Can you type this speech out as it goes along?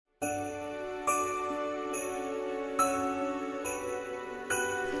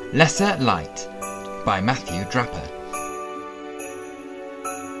Lesser Light by Matthew Draper.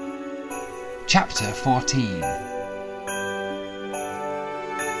 Chapter 14.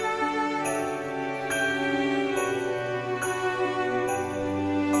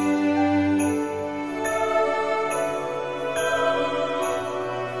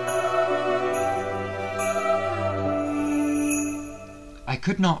 I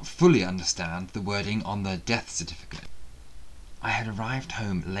could not fully understand the wording on the death certificate. I had arrived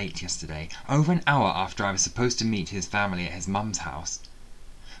home late yesterday, over an hour after I was supposed to meet his family at his mum's house.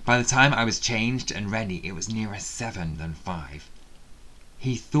 By the time I was changed and ready, it was nearer 7 than 5.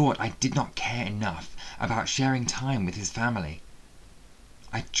 He thought I did not care enough about sharing time with his family.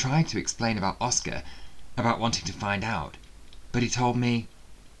 I tried to explain about Oscar, about wanting to find out, but he told me,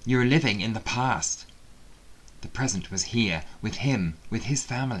 "You're living in the past." The present was here, with him, with his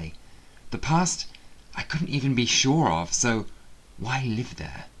family. The past I couldn't even be sure of, so why live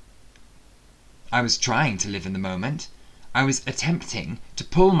there? I was trying to live in the moment. I was attempting to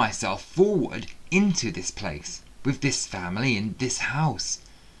pull myself forward into this place, with this family in this house.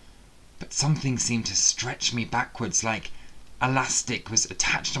 But something seemed to stretch me backwards, like elastic was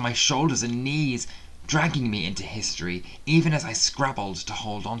attached to my shoulders and knees, dragging me into history, even as I scrabbled to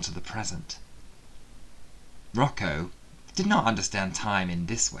hold on to the present. Rocco did not understand time in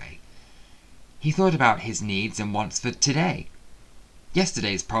this way. He thought about his needs and wants for today.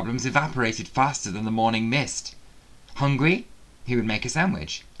 Yesterday's problems evaporated faster than the morning mist. Hungry? He would make a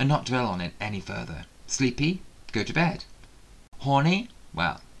sandwich and not dwell on it any further. Sleepy? Go to bed. Horny?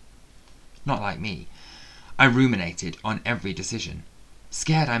 Well, not like me. I ruminated on every decision,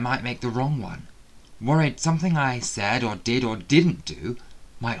 scared I might make the wrong one, worried something I said or did or didn't do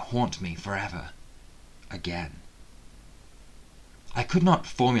might haunt me forever. Again. I could not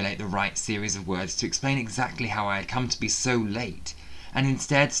formulate the right series of words to explain exactly how I had come to be so late, and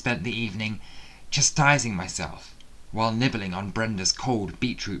instead spent the evening chastising myself while nibbling on Brenda's cold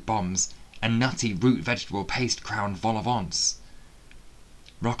beetroot bombs and nutty root vegetable paste crowned vol au vents.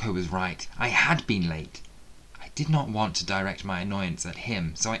 Rocco was right. I had been late. I did not want to direct my annoyance at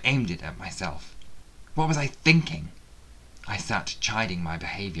him, so I aimed it at myself. What was I thinking? I sat chiding my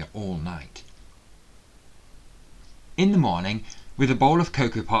behaviour all night. In the morning, with a bowl of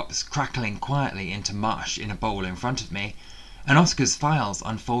Cocoa Pops crackling quietly into mush in a bowl in front of me, and Oscar's files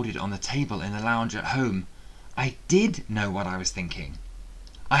unfolded on the table in the lounge at home, I did know what I was thinking.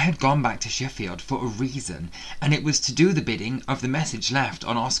 I had gone back to Sheffield for a reason, and it was to do the bidding of the message left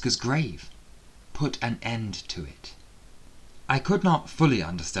on Oscar's grave. Put an end to it. I could not fully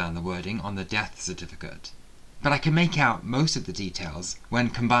understand the wording on the death certificate, but I can make out most of the details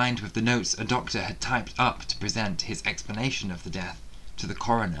when combined with the notes a doctor had typed up to present his explanation of the death to the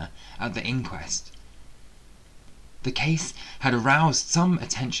coroner at the inquest. The case had aroused some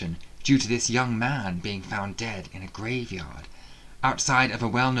attention due to this young man being found dead in a graveyard outside of a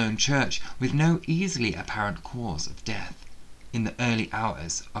well-known church with no easily apparent cause of death in the early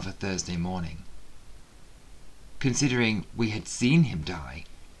hours of a Thursday morning. Considering we had seen him die,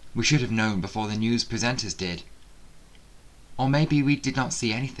 we should have known before the news presenters did. Or maybe we did not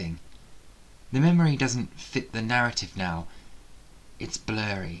see anything. The memory doesn't fit the narrative now. It's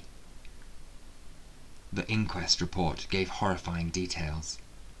blurry. The inquest report gave horrifying details.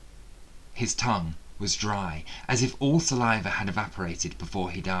 His tongue was dry, as if all saliva had evaporated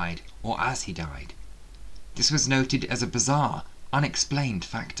before he died, or as he died. This was noted as a bizarre, unexplained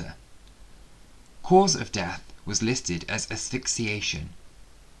factor. Cause of death was listed as asphyxiation,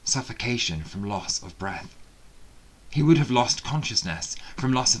 suffocation from loss of breath. He would have lost consciousness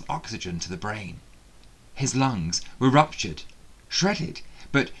from loss of oxygen to the brain. His lungs were ruptured, shredded,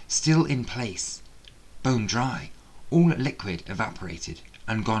 but still in place. Bone dry, all liquid evaporated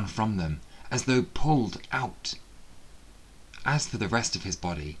and gone from them, as though pulled out. As for the rest of his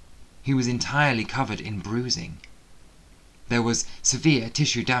body, he was entirely covered in bruising. There was severe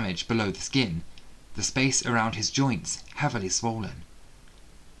tissue damage below the skin, the space around his joints heavily swollen.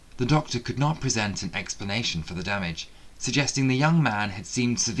 The doctor could not present an explanation for the damage, suggesting the young man had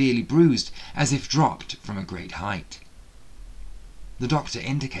seemed severely bruised, as if dropped from a great height. The doctor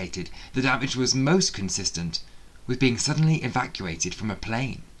indicated the damage was most consistent with being suddenly evacuated from a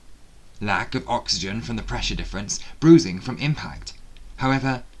plane. Lack of oxygen from the pressure difference, bruising from impact.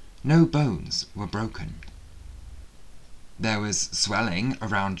 However, no bones were broken. There was swelling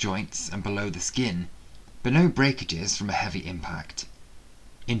around joints and below the skin, but no breakages from a heavy impact.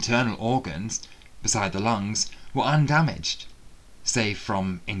 Internal organs, beside the lungs, were undamaged, save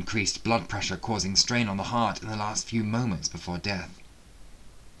from increased blood pressure causing strain on the heart in the last few moments before death.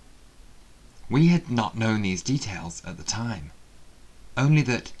 We had not known these details at the time. only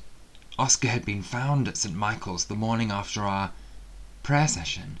that Oscar had been found at St. Michael's the morning after our prayer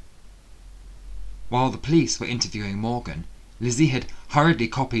session. While the police were interviewing Morgan, Lizzie had hurriedly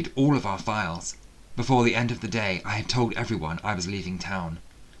copied all of our files. Before the end of the day, I had told everyone I was leaving town.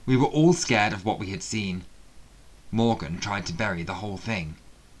 We were all scared of what we had seen. Morgan tried to bury the whole thing.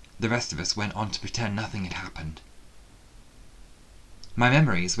 The rest of us went on to pretend nothing had happened. My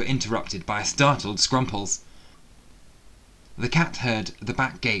memories were interrupted by a startled Scrumples. The cat heard the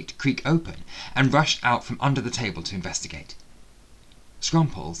back gate creak open and rushed out from under the table to investigate.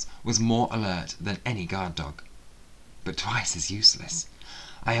 Scrumples was more alert than any guard dog, but twice as useless.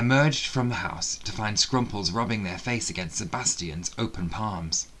 I emerged from the house to find Scrumples rubbing their face against Sebastian's open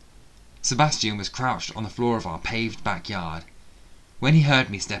palms. Sebastian was crouched on the floor of our paved backyard. When he heard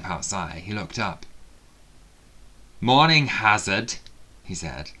me step outside, he looked up. "Morning, Hazard," he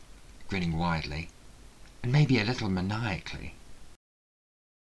said, grinning widely, and maybe a little maniacally.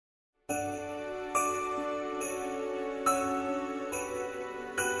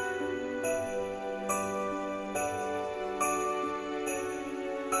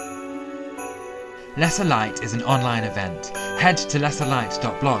 Lesser Light is an online event. Head to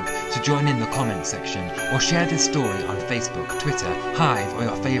lesserlight.blog to join in the comments section or share this story on Facebook, Twitter, Hive or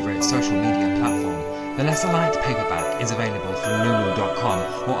your favourite social media platform. The Lesser Light paperback is available from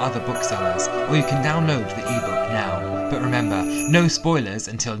lulu.com or other booksellers, or you can download the ebook now. But remember, no spoilers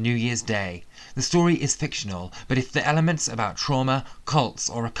until New Year's Day. The story is fictional, but if the elements about trauma, cults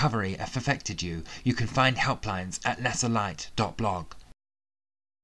or recovery have affected you, you can find helplines at lesserlight.blog.